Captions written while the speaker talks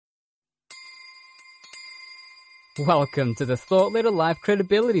Welcome to the Thought Leader Life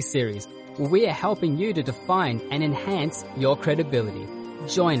Credibility Series, where we are helping you to define and enhance your credibility.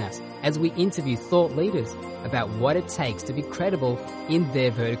 Join us as we interview thought leaders about what it takes to be credible in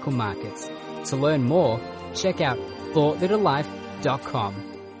their vertical markets. To learn more, check out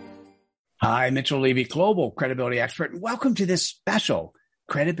thoughtleaderlife.com. Hi, Mitchell Levy, Global Credibility Expert, and welcome to this special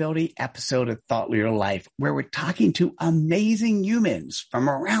credibility episode of Thought Leader Life, where we're talking to amazing humans from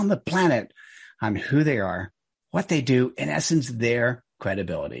around the planet on who they are, what they do, in essence, their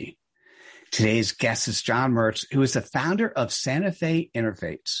credibility. Today's guest is John Mertz, who is the founder of Santa Fe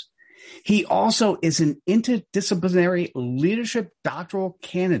Interface. He also is an interdisciplinary leadership doctoral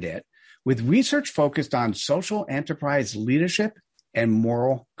candidate with research focused on social enterprise leadership and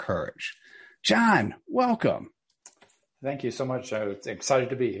moral courage. John, welcome. Thank you so much. I'm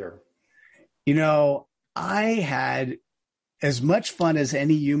excited to be here. You know, I had as much fun as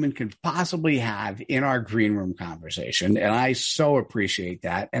any human could possibly have in our green room conversation, and I so appreciate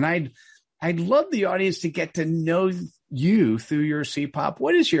that. And I'd love the audience to get to know you through your CPOP.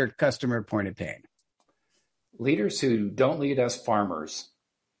 What is your customer point of pain? Leaders who don't lead as farmers.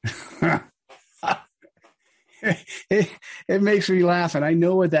 It makes me laugh, and I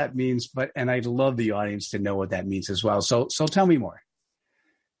know what that means, and I'd love the audience to know what that means as well. So tell me more.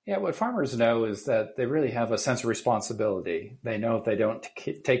 Yeah, what farmers know is that they really have a sense of responsibility. They know if they don't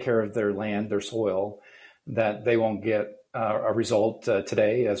take care of their land, their soil, that they won't get a result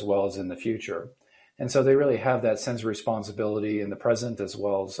today as well as in the future. And so they really have that sense of responsibility in the present as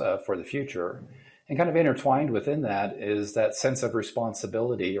well as for the future. And kind of intertwined within that is that sense of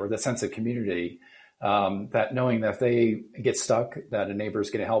responsibility or the sense of community, that knowing that if they get stuck, that a neighbor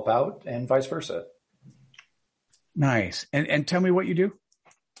is going to help out and vice versa. Nice. And tell me what you do.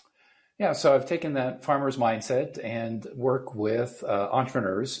 Yeah, so I've taken that farmer's mindset and work with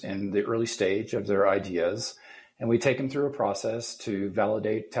entrepreneurs in the early stage of their ideas. And we take them through a process to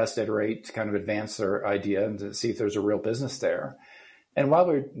validate, test, iterate, to kind of advance their idea and to see if there's a real business there. And while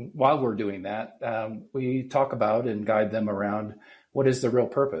we're doing that, we talk about and guide them around what is the real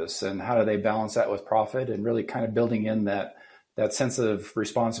purpose and how do they balance that with profit, and really kind of building in that sense of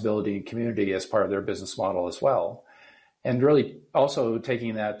responsibility and community as part of their business model as well. And really also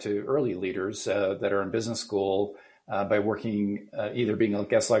taking that to early leaders that are in business school by working, either being a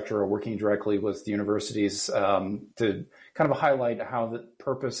guest lecturer or working directly with the universities to kind of highlight how the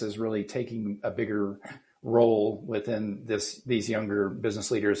purpose is really taking a bigger role within these younger business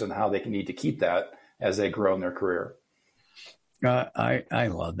leaders and how they need to keep that as they grow in their career. I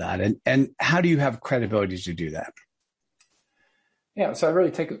love that. And how do you have credibility to do that? Yeah, so I really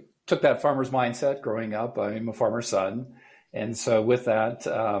took that farmer's mindset growing up. I'm a farmer's son. And so with that,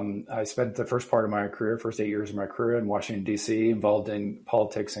 I spent the first 8 years of my career in Washington, D.C., involved in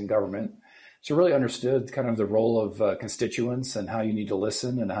politics and government. So really understood kind of the role of constituents and how you need to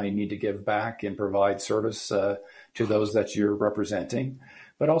listen and how you need to give back and provide service to those that you're representing.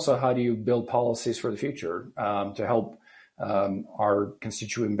 But also, how do you build policies for the future to help our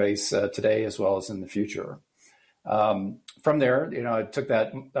constituent base today as well as in the future? From there, I took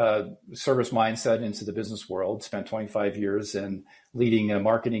that service mindset into the business world, spent 25 years in leading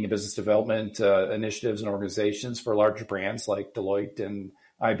marketing and business development initiatives and organizations for larger brands like Deloitte and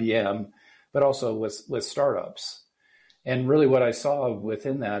IBM, but also with startups. And really what I saw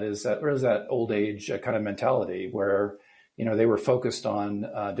within that is that there was that old age kind of mentality where, they were focused on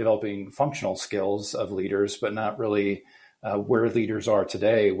developing functional skills of leaders, but not really where leaders are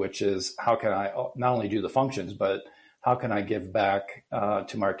today, which is how can I not only do the functions, but how can I give back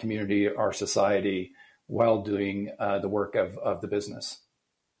to my community, our society, while doing the work of the business?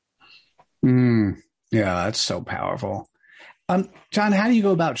 Yeah, that's so powerful. John, how do you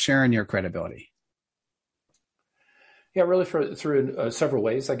go about sharing your credibility? Yeah, really through several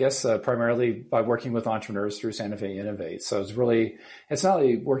ways, I guess, primarily by working with entrepreneurs through Santa Fe Innovate. So it's not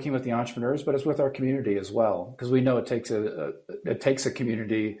only working with the entrepreneurs, but it's with our community as well, because we know it takes a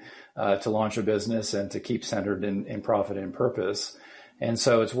community to launch a business and to keep centered in profit and purpose. And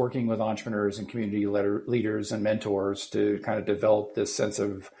so it's working with entrepreneurs and community leaders and mentors to kind of develop this sense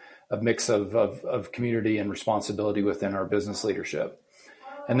of mix of community and responsibility within our business leadership.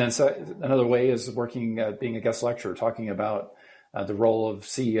 And then another way is working, being a guest lecturer, talking about the role of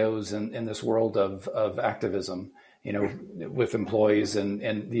CEOs in this world of activism, with employees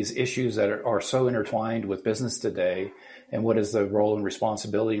and these issues that are so intertwined with business today, and what is the role and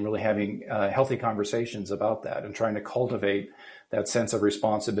responsibility, and really having healthy conversations about that and trying to cultivate that sense of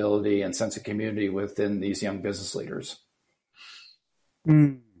responsibility and sense of community within these young business leaders.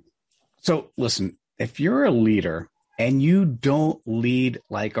 So listen, if you're a leader and you don't lead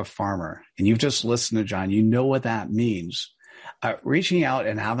like a farmer, and you've just listened to John, you know what that means. Reaching out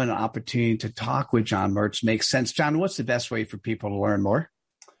and having an opportunity to talk with John Mertz makes sense. John, what's the best way for people to learn more?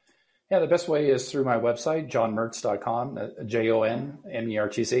 Yeah, the best way is through my website, johnmertz.com,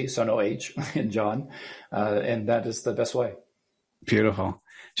 JONMERTZ, so no H in John. And that is the best way. Beautiful.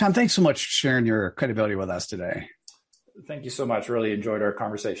 John, thanks so much for sharing your credibility with us today. Thank you so much. Really enjoyed our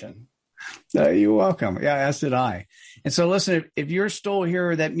conversation. You're welcome. Yeah, as did I. And so listen, if you're still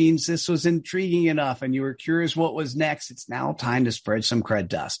here, that means this was intriguing enough and you were curious what was next. It's now time to spread some cred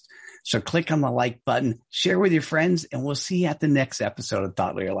dust. So click on the like button, share with your friends, and we'll see you at the next episode of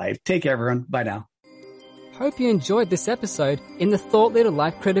Thought Leader Life. Take care, everyone. Bye now. Hope you enjoyed this episode in the Thought Leader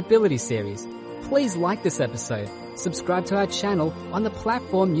Life Credibility series. Please like this episode, subscribe to our channel on the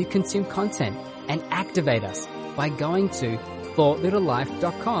platform you consume content, and activate us by going to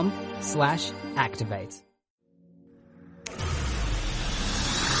thoughtleaderlife.com/activate.